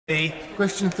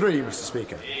Question 3, Mr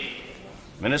Speaker.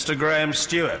 Minister Graham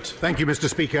Stewart. Thank you, Mr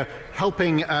Speaker.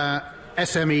 Helping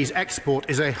SMEs export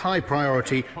is a high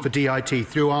priority for DIT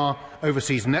through our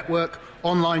overseas network,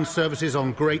 online services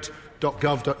on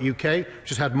great.gov.uk, which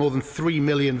has had more than 3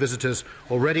 million visitors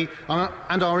already,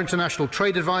 and our international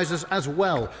trade advisers, as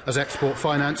well as export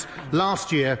finance.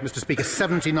 Last year, Mr Speaker,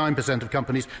 79% of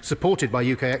companies supported by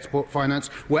UK export finance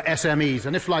were SMEs.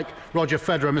 And if, like Roger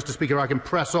Federer, Mr Speaker, I can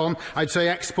press on, I'd say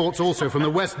exports also from the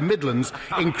West Midlands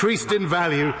increased in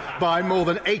value by more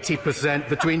than 80%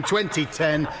 between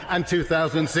 2010 and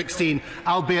 2016,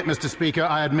 albeit, Mr Speaker,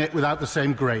 I admit, without the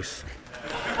same grace.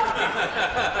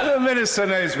 The Minister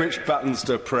knows which buttons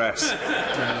to press.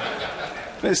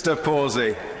 Mr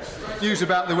Pawsey. News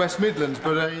about the West Midlands,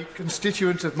 but a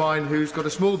constituent of mine who's got a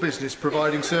small business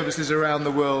providing services around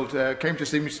the world came to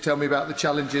see me to tell me about the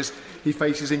challenges he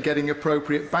faces in getting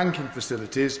appropriate banking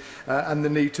facilities and the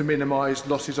need to minimise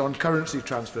losses on currency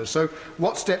transfers. So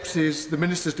what steps is the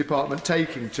Minister's Department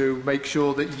taking to make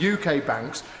sure that UK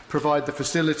banks provide the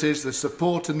facilities, the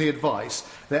support and the advice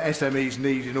that SMEs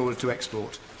need in order to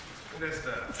export?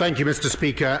 Thank you, Mr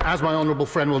Speaker. As my honourable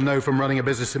friend will know from running a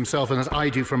business himself, and as I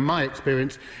do from my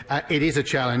experience, it is a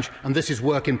challenge, and this is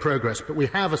work in progress. But we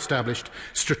have established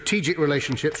strategic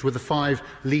relationships with the 5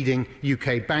 leading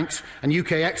UK banks, and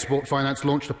UK Export Finance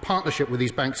launched a partnership with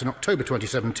these banks in October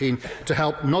 2017 to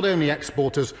help not only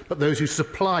exporters, but those who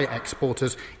supply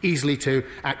exporters easily to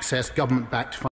access government-backed finance.